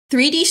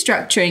3D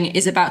structuring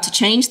is about to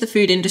change the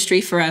food industry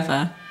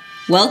forever.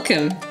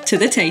 Welcome to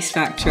the Taste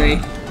Factory.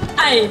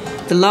 Hi!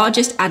 The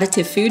largest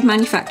additive food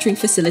manufacturing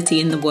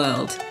facility in the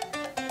world.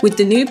 With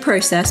the new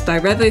process by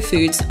Revo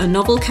Foods, a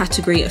novel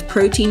category of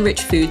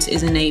protein-rich foods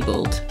is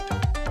enabled.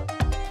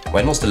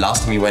 When was the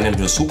last time you went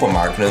into a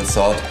supermarket and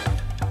thought,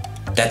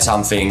 that's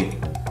something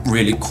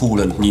really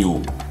cool and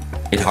new?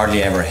 It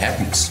hardly ever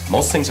happens.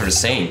 Most things are the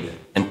same,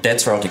 and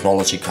that's where our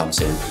technology comes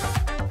in,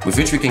 with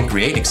which we can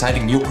create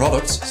exciting new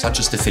products, such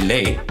as the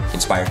filet,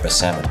 inspired by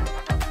salmon.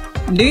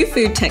 New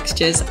food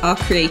textures are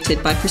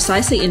created by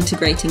precisely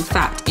integrating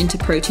fat into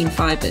protein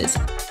fibers.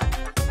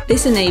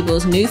 This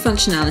enables new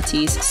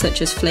functionalities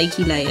such as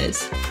flaky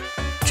layers.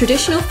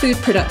 Traditional food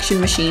production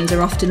machines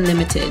are often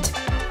limited.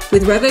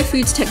 With Revo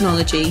Foods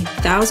technology,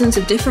 thousands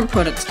of different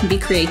products can be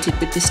created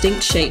with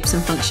distinct shapes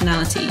and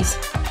functionalities.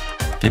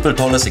 People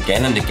told us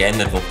again and again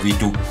that what we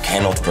do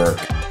cannot work.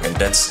 And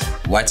that's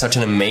why it's such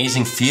an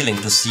amazing feeling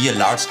to see a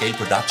large-scale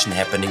production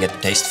happening at the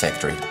Taste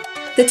Factory.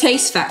 The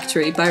Taste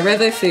Factory by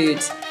Revo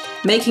Foods,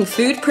 making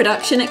food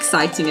production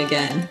exciting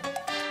again.